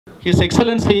His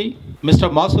Excellency Mr.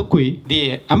 Masukui,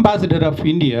 the Ambassador of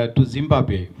India to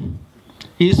Zimbabwe,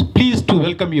 is pleased to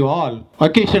welcome you all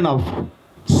occasion of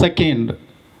second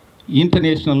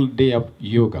International Day of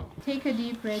Yoga. Take a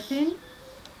deep breath in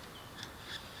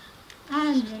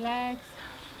and relax.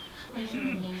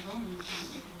 Continue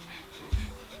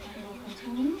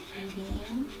breathing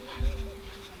in.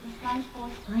 Five,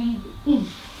 four, breathe in.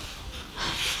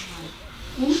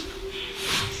 In.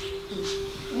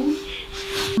 In.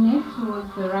 Next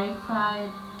towards the right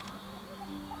side.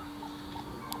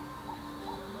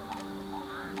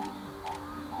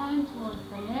 And towards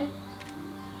the left.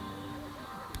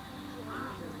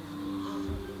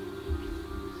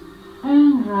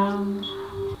 And round.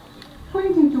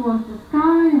 Pointing towards the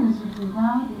sky and as you breathe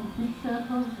out in big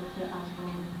circles with your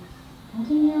elbows.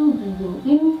 Continue breathing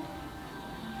in.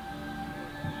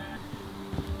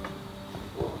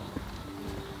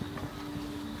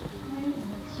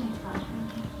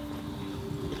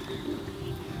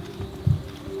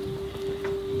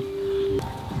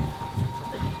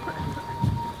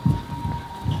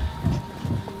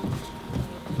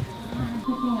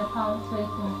 Keeping your palms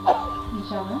facing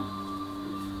each other.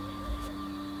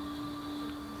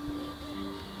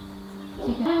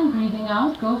 And breathing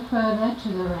out, go further to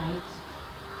the right.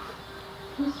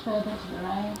 Just further to the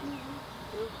right.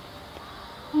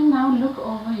 And now look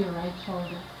over your right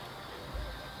shoulder.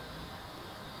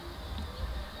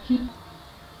 Keep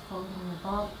holding the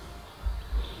box.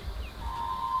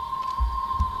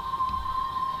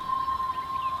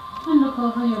 And look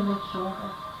over your left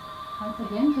shoulder. Once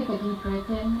again, take a deep breath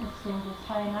in, extend your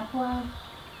spine upward,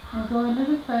 and go a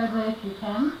little further if you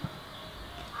can.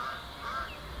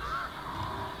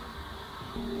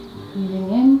 Breathing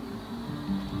in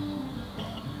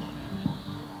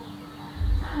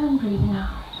and breathing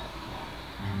out.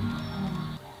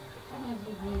 And as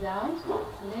you breathe out,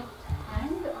 left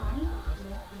hand on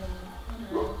left leg and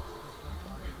right.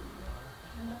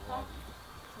 And the top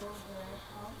towards the right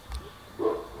arm.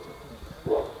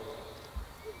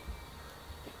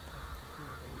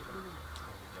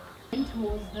 And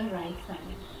towards the right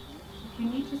side. If you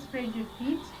need to spread your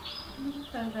feet, a little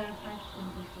further apart from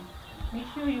the feet. Make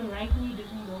sure your right knee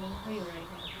doesn't go over your right hand.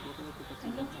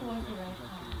 And look towards the right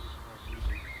hand.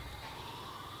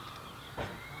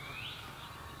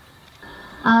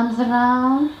 Arms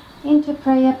around into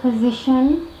prayer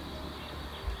position.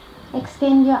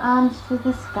 Extend your arms to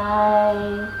the sky.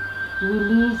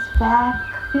 Release back.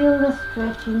 Feel the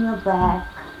stretch in your back.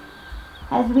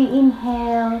 As we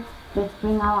inhale, let's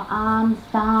bring our arms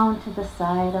down to the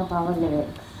side of our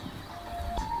legs.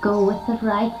 Go with the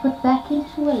right foot back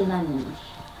into a lunge.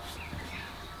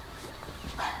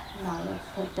 Now let's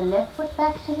take the left foot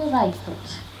back to the right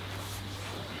foot.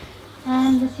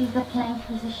 And this is the plank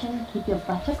position. Keep your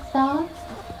buttocks down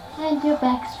and your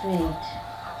back straight.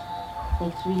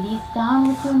 Let's release down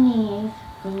with your knees.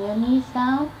 Bring your knees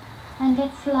down and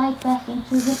let's slide back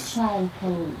into the child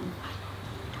pose.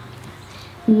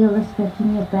 Feel the stretch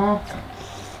in your back,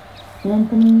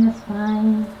 lengthening your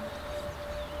spine.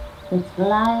 Let's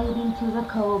glide into the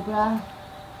cobra.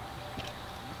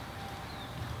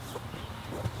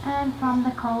 And from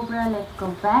the cobra, let's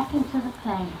go back into the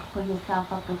plank. Pull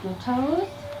yourself up with your toes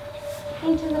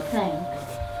into the plank.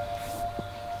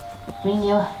 Bring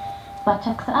your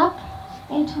buttocks up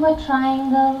into a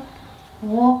triangle.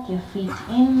 Walk your feet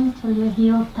in till your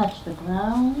heels touch the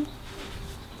ground.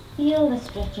 Feel the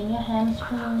stretch in your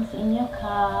hamstrings, in your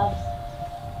calves.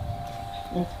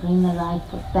 Let's bring the right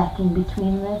foot back in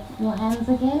between your hands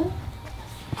again.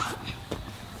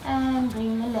 And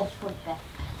bring the left foot back.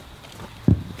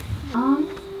 Arms,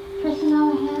 pressing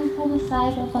our hands on the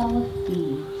side of our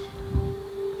feet.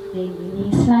 Stay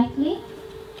release slightly.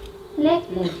 Left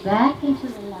leg back into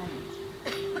the lunge.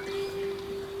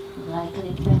 Right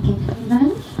leg back into the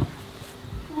lunge.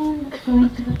 And let's go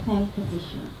into the plank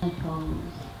position. Like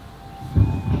always.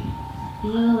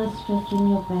 Feel the stretch in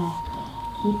your back.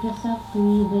 Keep yourself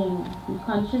breathing. Be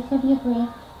conscious of your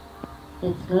breath.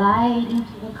 Let's glide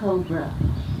into the cobra.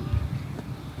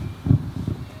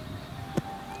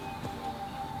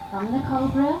 From the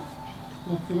cobra,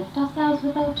 let's lift ourselves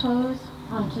with our toes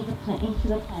onto the into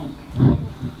the plank.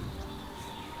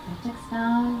 Buttocks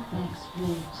down, back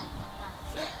straight.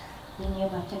 Bring your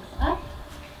buttocks up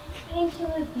into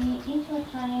a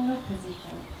triangle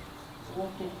position.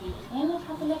 Walk your feet in a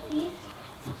couple of feet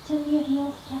till your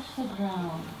heels touch the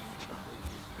ground.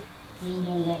 Bring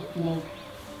your left leg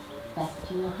back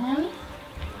to your hands.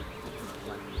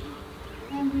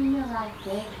 And bring your right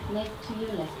leg to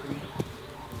your left leg.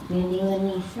 Bending the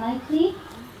knee slightly.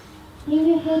 Bring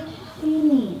your head to your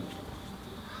knees.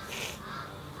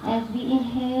 As we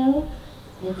inhale,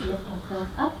 Let's lift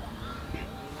ourselves up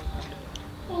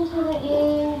into the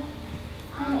air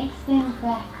and extend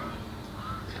back.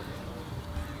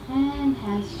 And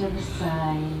hands to the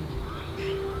side.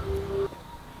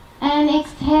 And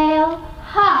exhale.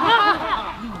 Ha!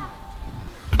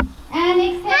 And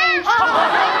exhale.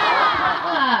 Ha!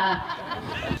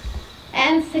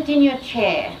 And sit in your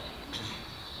chair.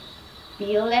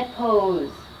 Feel that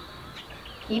pose.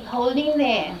 Keep holding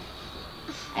there.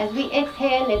 As we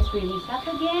exhale, let's release up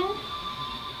again.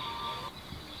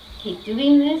 Keep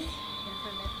doing this.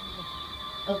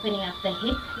 Opening up the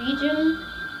hip region.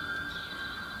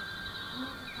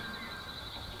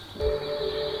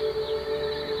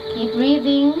 Keep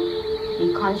breathing.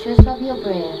 Be conscious of your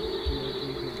breath.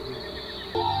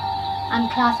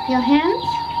 Unclasp your hands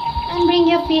and bring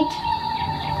your feet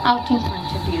out in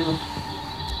front of you.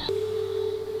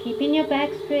 Keeping your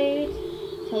back straight.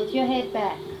 Tilt your head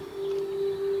back.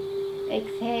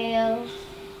 Exhale.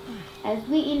 As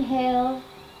we inhale,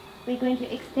 we're going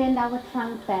to extend our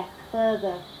trunk back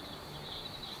further.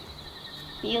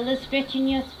 Feel the stretch in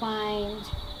your spine,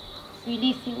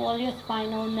 releasing all your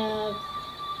spinal nerves.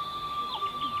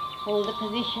 Hold the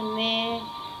position there.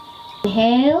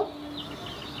 Inhale.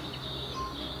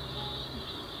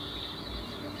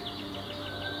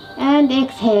 And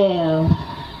exhale.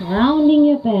 Rounding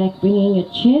your back, bringing your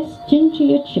chest into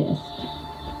your chest.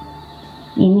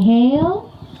 Inhale.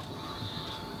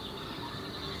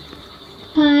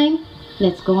 Time.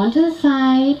 Let's go onto the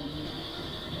side.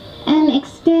 And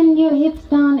extend your hips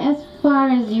down as far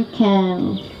as you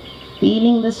can.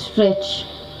 Feeling the stretch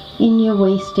in your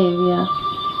waist area.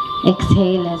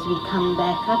 Exhale as we come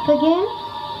back up again.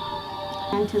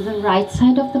 And to the right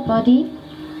side of the body.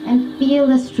 And feel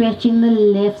the stretch in the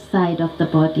left side of the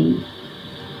body.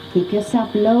 Keep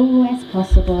yourself low as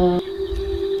possible.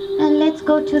 And let's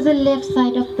go to the left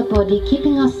side of the body,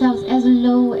 keeping ourselves as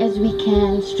low as we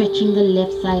can, stretching the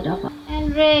left side of us.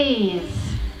 And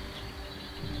raise.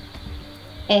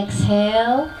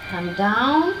 Exhale, come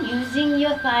down, using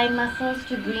your thigh muscles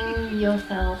to bring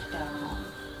yourself down.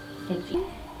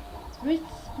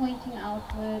 Wrists pointing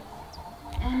outwards,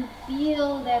 and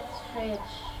feel that stretch.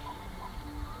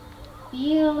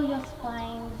 Feel your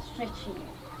spine stretching.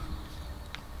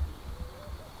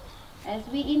 As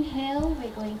we inhale,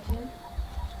 we're going to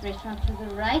stretch onto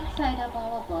the right side of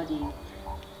our body.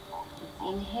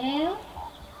 Let's inhale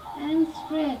and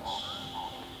stretch.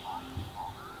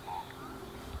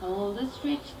 Hold the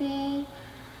stretch there.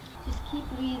 Just keep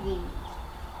breathing.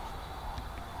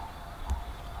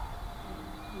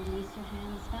 Release your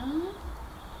hands down.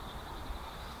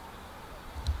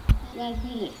 And as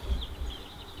we lift.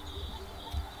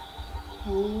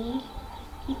 Hold.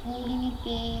 Keep holding it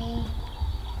there.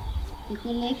 Keep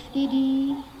your leg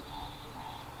steady.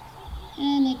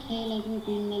 And exhale as we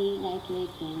bring the right leg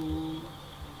down.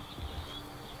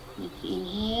 Let's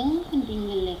inhale and bring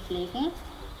the left leg up.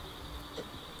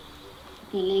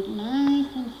 Keep your leg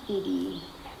nice and steady.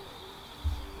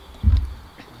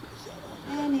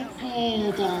 And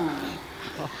exhale down.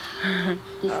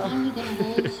 This time we're going to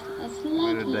hold a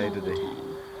slightly longer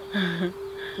time.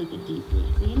 Take a deep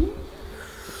breath in.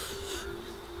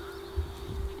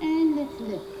 And let's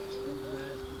lift.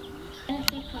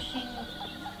 Gently pushing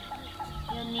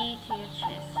your knee to your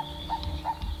chest.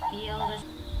 Feel the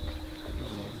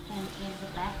strength in the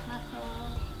back muscle.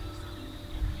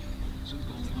 And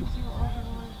gives you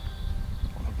overall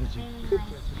very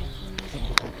nice stretching.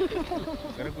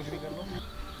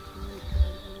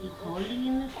 Keep holding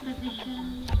in this position.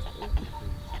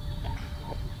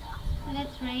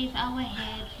 Let's raise our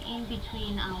head in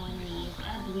between our knees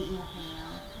as we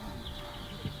inhale.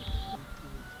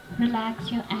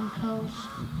 Relax your ankles.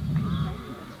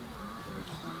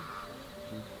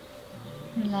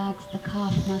 Relax the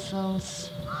calf muscles.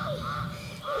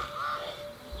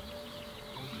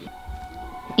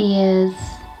 Ears.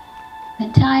 The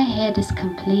entire head is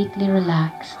completely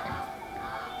relaxed.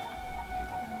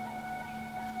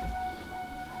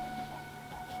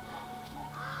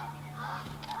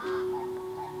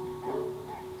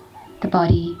 The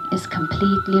body is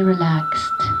completely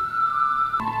relaxed,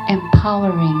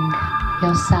 empowering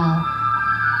yourself.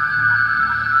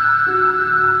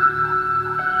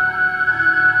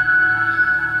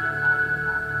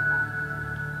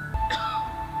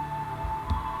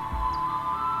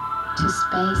 To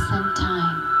space and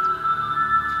time,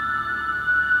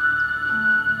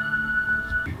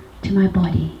 to my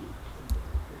body,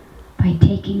 by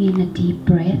taking in a deep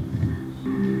breath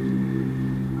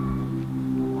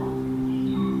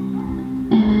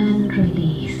and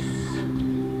release.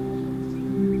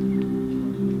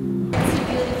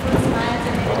 Beautiful smiles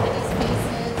on everybody's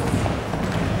faces.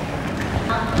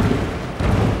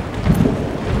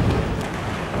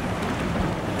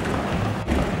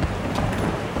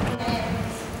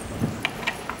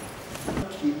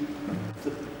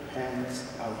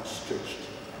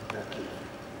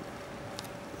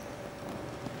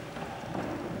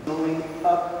 going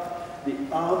up, the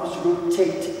arms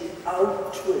rotate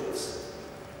outwards.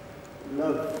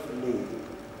 Lovely.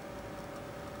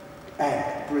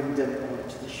 And bring them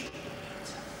onto the shoulder.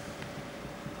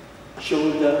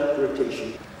 Shoulder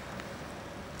rotation.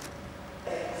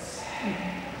 Exhale.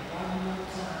 One more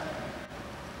time.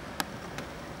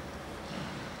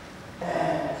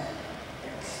 And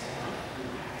exhale.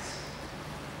 Relax.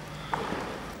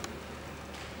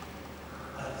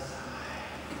 Other side.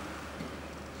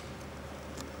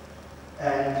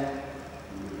 And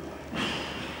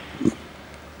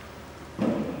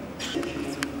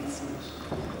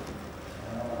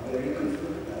very good for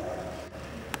the back.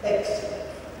 Excellent.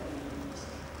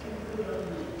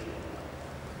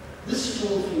 This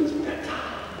stool feels better.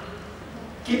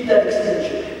 Keep that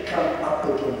extension. Come up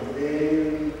again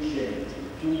very gently.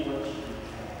 Do what you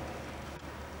can.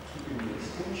 Keep the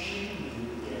extension.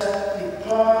 The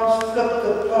palms, flip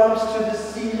the palms to the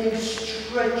ceiling,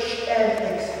 stretch and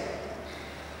exhale.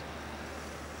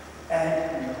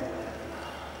 And lower.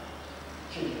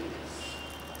 Gently.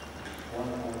 One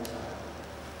more time.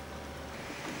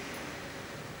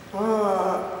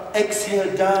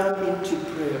 Exhale down into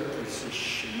prayer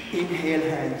position. Inhale,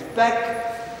 hands back.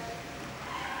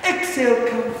 Exhale,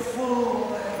 come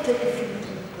forward. Take a few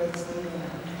deep breaths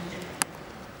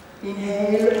in.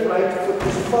 Inhale, right foot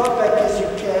as far back as you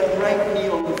can. Right knee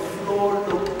on the floor.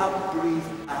 Look up,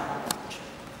 breathe out.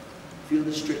 Feel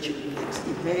the stretch in the legs.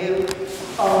 Inhale,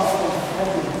 arms on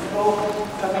the floor.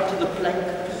 Come into the plank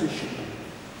position.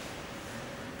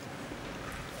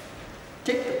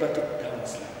 Take the buttock down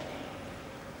slightly.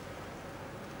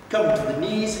 Come to the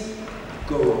knees,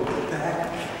 go back,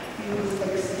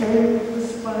 extend the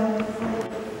spine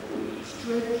forward,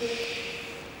 stretch,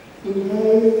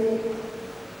 inhale,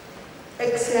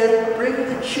 exhale, bring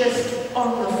the chest on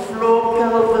the floor,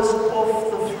 pelvis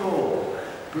off the floor,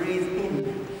 breathe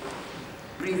in,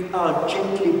 breathe out,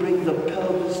 gently bring the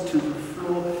pelvis to the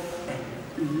floor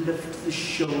and lift the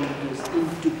shoulders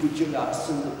into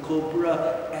Bhujangasana, the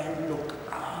cobra, and look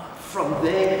up. From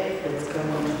there, let's come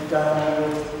on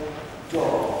downward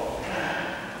dog.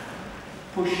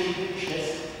 Push the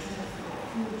chest to the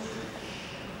floor.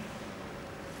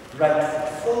 Right foot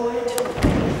forward.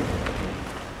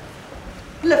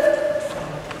 Left foot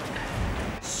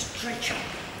forward. Stretch up.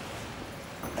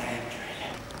 And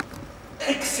relax.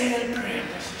 Exhale, prayer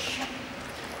position.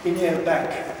 Inhale back.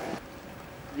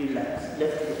 Relax.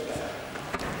 Left foot back.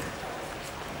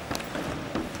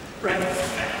 Right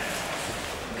foot back.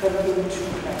 Come into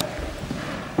plank.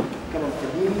 Come on the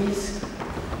knees.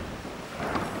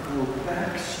 Go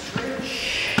back,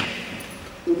 stretch.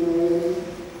 In.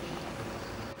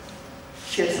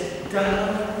 Chest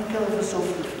down, pelvis off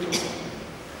the floor.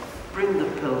 Bring the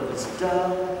pelvis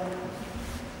down.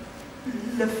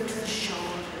 Lift the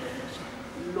shoulders.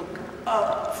 Look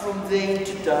up from there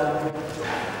to downward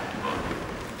dog.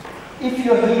 If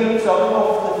your heels are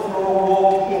off the floor,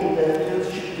 walk in. The heels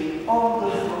should be on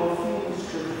the floor.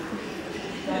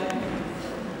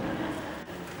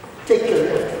 Take a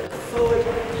left forward,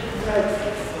 right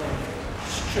foot forward.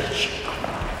 Stretch.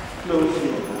 Close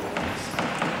your eyes.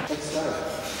 Let's start.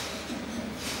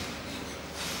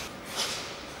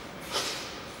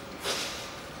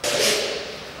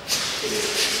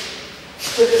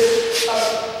 Sit up,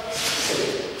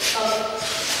 sit up,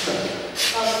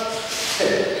 sit up,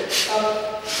 sit up,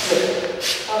 sit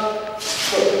up,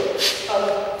 sit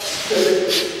up,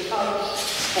 sit up,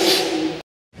 hold.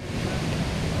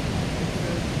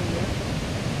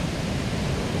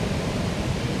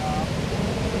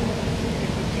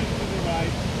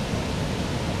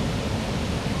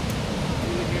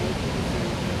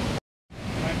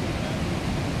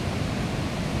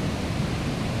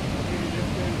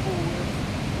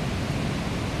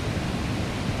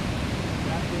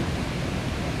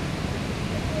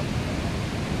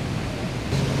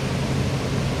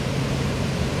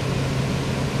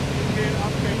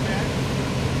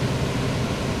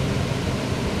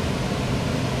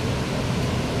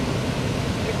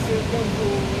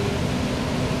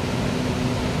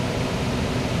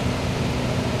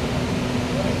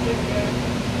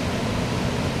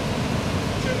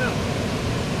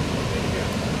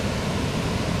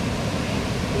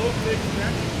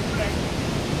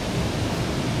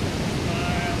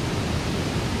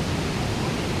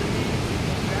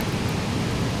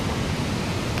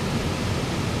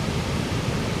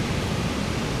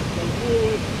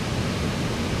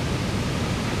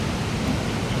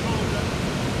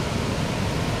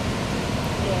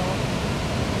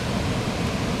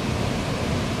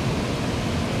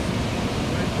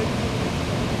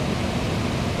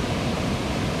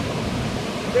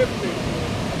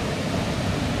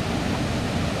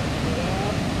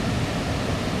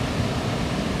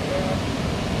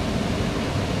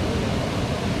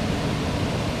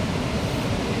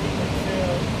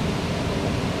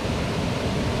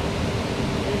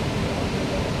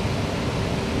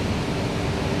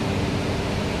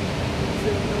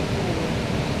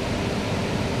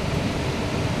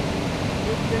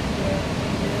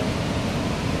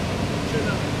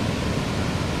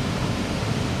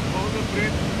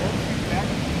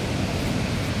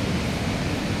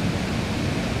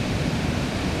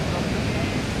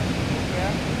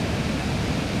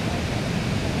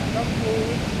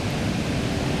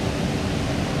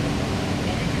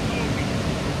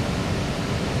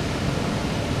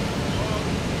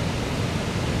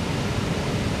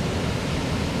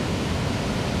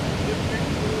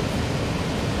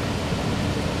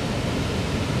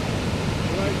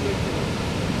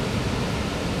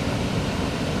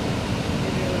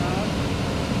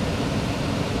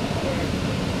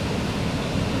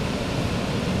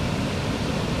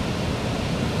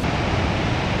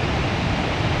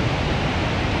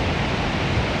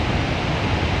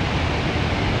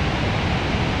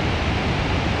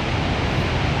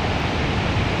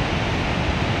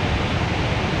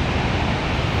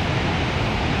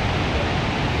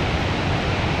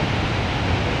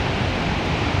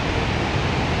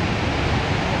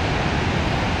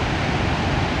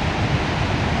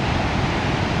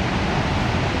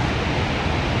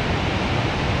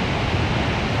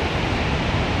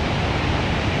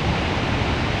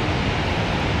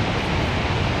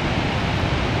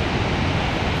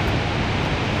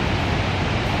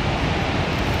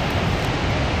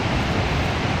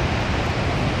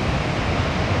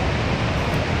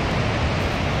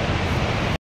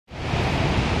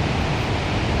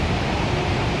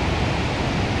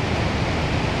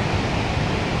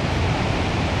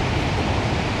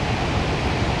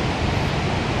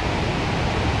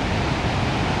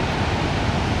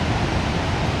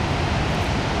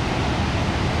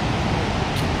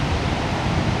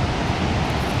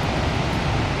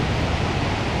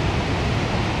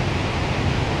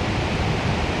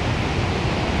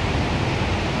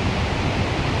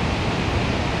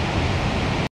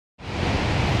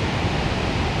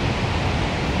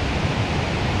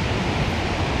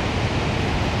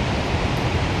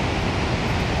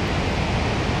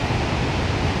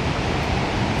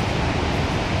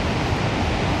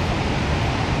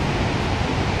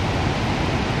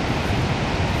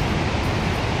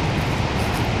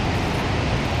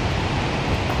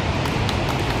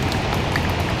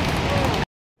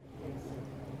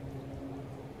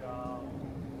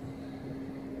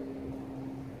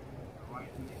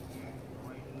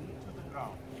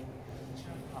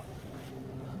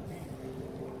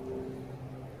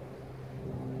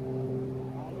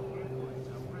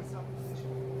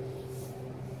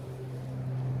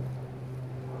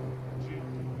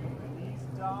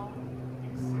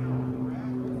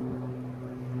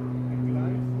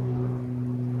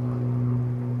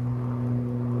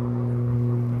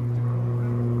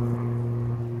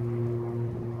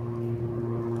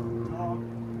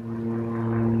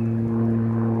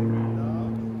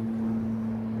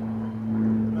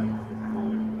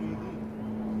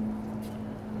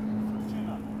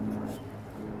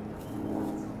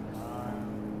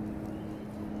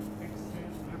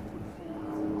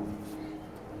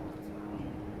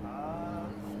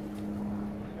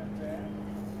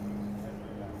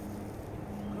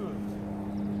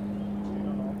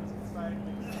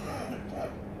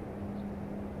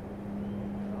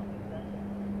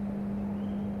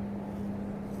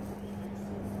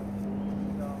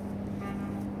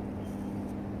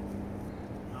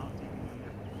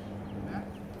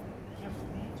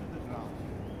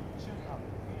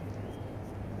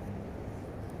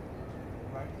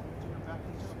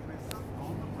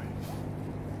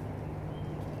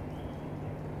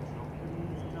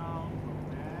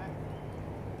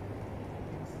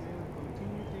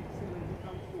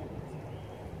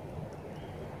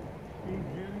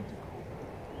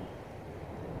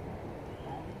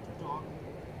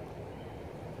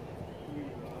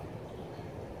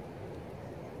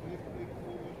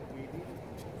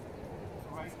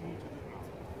 Okay.